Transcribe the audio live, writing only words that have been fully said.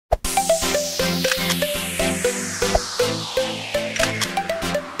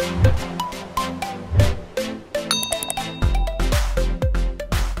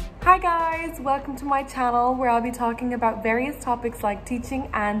welcome to my channel where I'll be talking about various topics like teaching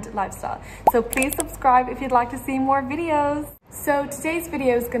and lifestyle. So please subscribe if you'd like to see more videos. So today's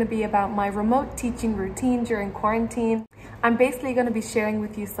video is going to be about my remote teaching routine during quarantine. I'm basically going to be sharing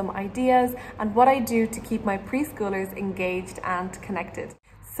with you some ideas and what I do to keep my preschoolers engaged and connected.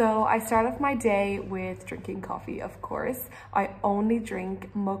 So I start off my day with drinking coffee, of course. I only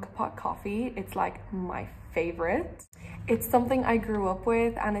drink Moka pot coffee. It's like my favorite. It's something I grew up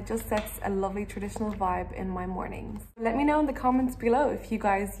with and it just sets a lovely traditional vibe in my mornings. Let me know in the comments below if you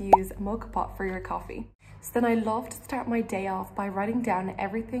guys use Moka pot for your coffee. So then I love to start my day off by writing down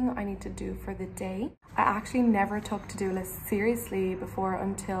everything I need to do for the day. I actually never took to-do lists seriously before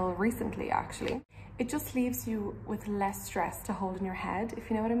until recently actually. It just leaves you with less stress to hold in your head, if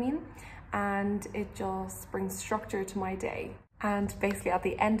you know what I mean. And it just brings structure to my day. And basically at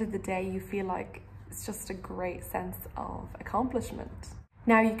the end of the day, you feel like it's just a great sense of accomplishment.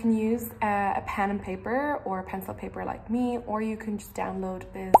 Now you can use a pen and paper or a pencil paper like me, or you can just download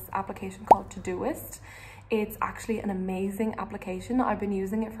this application called Todoist. It's actually an amazing application. I've been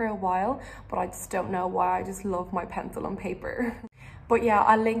using it for a while, but I just don't know why. I just love my pencil and paper. But yeah,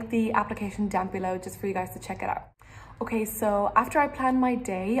 I'll link the application down below just for you guys to check it out. Okay, so after I plan my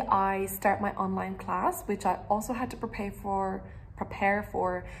day, I start my online class, which I also had to prepare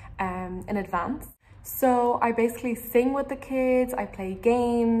for in advance. So I basically sing with the kids, I play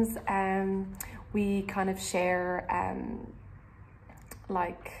games, we kind of share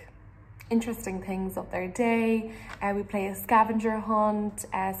like interesting things of their day. We play a scavenger hunt,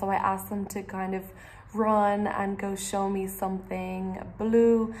 so I ask them to kind of run and go show me something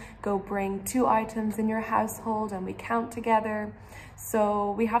blue, go bring 2 items in your household and we count together.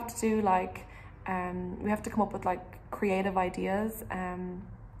 So we have to do like, we have to come up with like creative ideas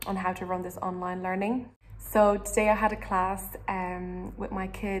on how to run this online learning. So today I had a class with my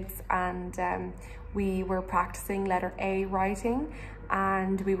kids and we were practicing letter A writing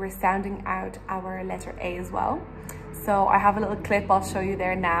and we were sounding out our letter A as well. So I have a little clip I'll show you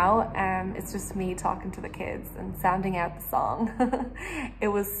there now. It's just me talking to the kids and sounding out the song. It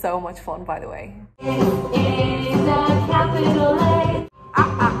was so much fun, by the way. It is a capital A.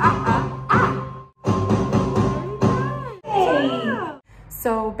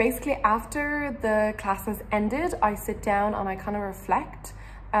 So basically after the class has ended, I sit down and I kind of reflect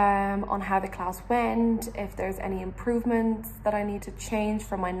on how the class went, if there's any improvements that I need to change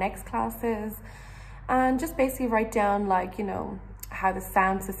for my next classes, and just basically write down like, you know, how the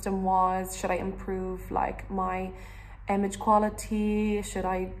sound system was. Should I improve like my image quality? Should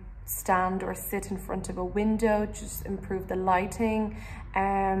I stand or sit in front of a window, just improve the lighting,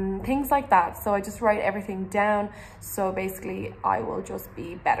 things like that. So I just write everything down, so basically I will just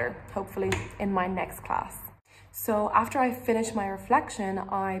be better hopefully in my next class. So after I finish my reflection,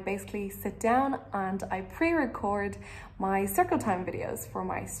 I basically sit down and I pre-record my circle time videos for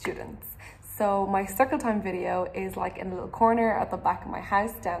my students. So my circle time video is like in a little corner at the back of my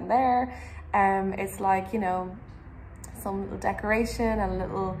house down there. It's like, you know, some little decoration and a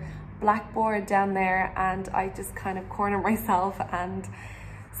little blackboard down there, and I just kind of corner myself and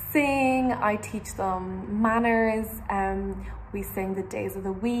sing. I teach them manners, we sing the days of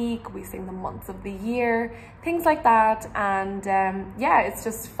the week, we sing the months of the year, things like that. And yeah, it's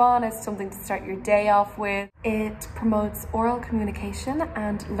just fun. It's something to start your day off with. It promotes oral communication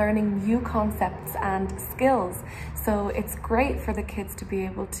and learning new concepts and skills. So it's great for the kids to be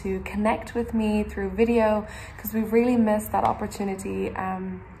able to connect with me through video, because we really missed that opportunity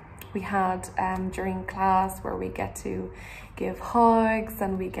we had during class, where we get to give hugs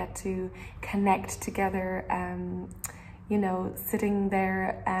and we get to connect together. You know, sitting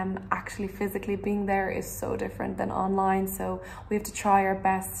there, actually physically being there is so different than online. So we have to try our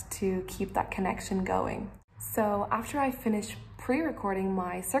best to keep that connection going. So after I finish pre-recording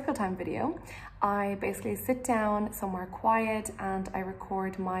my circle time video, I basically sit down somewhere quiet and I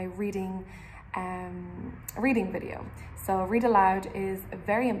record my reading video. So read aloud is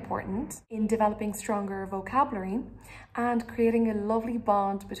very important in developing stronger vocabulary and creating a lovely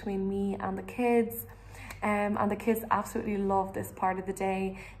bond between me and the kids. And the kids absolutely love this part of the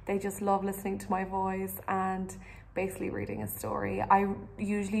day. They just love listening to my voice and basically reading a story. I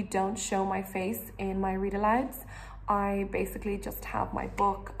usually don't show my face in my read alouds. I basically just have my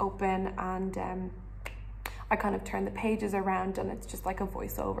book open and I kind of turn the pages around and it's just like a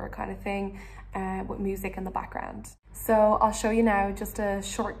voiceover kind of thing with music in the background. So I'll show you now just a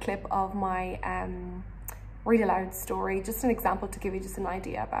short clip of my read aloud story, just an example to give you just an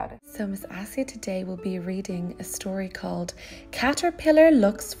idea about it. So Miss Asia today will be reading a story called Caterpillar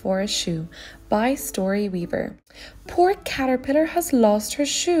Looks for a Shoe by Story Weaver. Poor Caterpillar has lost her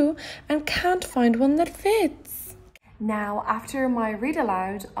shoe and can't find one that fits. Now, after my read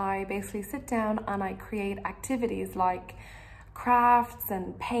aloud, I basically sit down and I create activities like crafts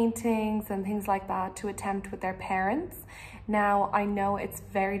and paintings and things like that to attempt with their parents. Now, I know it's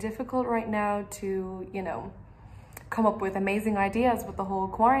very difficult right now to, come up with amazing ideas with the whole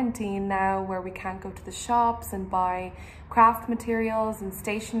quarantine now, where we can't go to the shops and buy craft materials and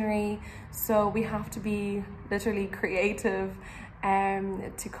stationery. So we have to be literally creative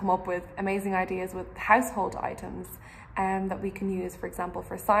to come up with amazing ideas with household items that we can use, for example,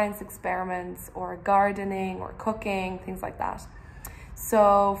 for science experiments or gardening or cooking, things like that.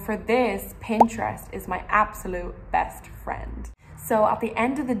 So for this, Pinterest is my absolute best friend. So at the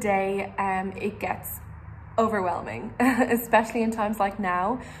end of the day, it gets overwhelming, especially in times like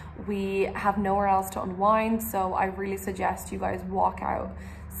now. We have nowhere else to unwind, so I really suggest you guys walk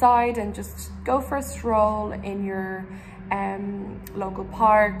outside and just go for a stroll in your local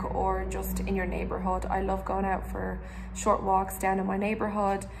park or just in your neighborhood. I love going out for short walks down in my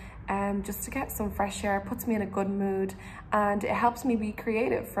neighborhood just to get some fresh air. It puts me in a good mood and it helps me be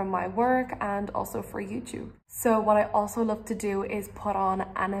creative from my work and also for YouTube. So what I also love to do is put on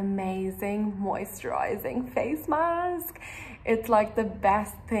an amazing moisturizing face mask. It's like the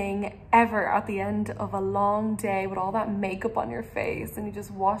best thing ever at the end of a long day with all that makeup on your face, and you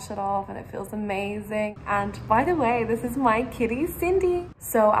just wash it off and it feels amazing. And by the way, this is my kitty Cindy.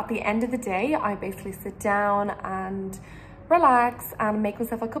 So at the end of the day, I basically sit down and relax and make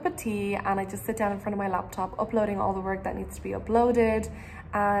myself a cup of tea, and I just sit down in front of my laptop uploading all the work that needs to be uploaded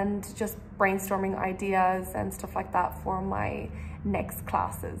and just brainstorming ideas and stuff like that for my next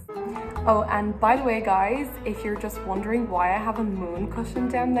classes. Oh, and by the way guys, if you're just wondering why I have a moon cushion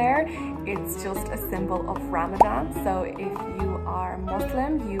down there, it's just a symbol of Ramadan. So if you are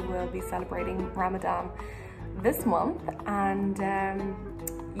Muslim, you will be celebrating Ramadan this month, and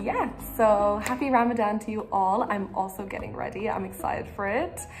yeah, so happy Ramadan to you all. I'm also getting ready. I'm excited for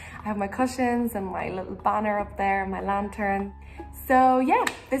it. I have my cushions and my little banner up there, my lantern. So yeah,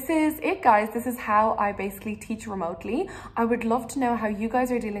 this is it guys. This is how I basically teach remotely. I would love to know how you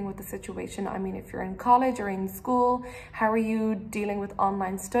guys are dealing with the situation. I mean, if you're in college or in school, how are you dealing with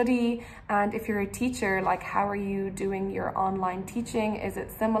online study? And if you're a teacher, like how are you doing your online teaching? Is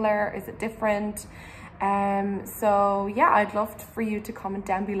it similar? Is it different? So yeah, I'd love for you to comment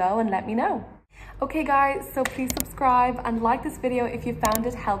down below and let me know. Okay guys, so please subscribe and like this video if you found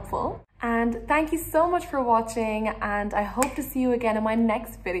it helpful. And thank you so much for watching, and I hope to see you again in my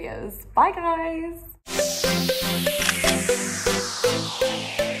next videos. Bye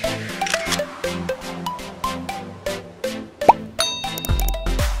guys!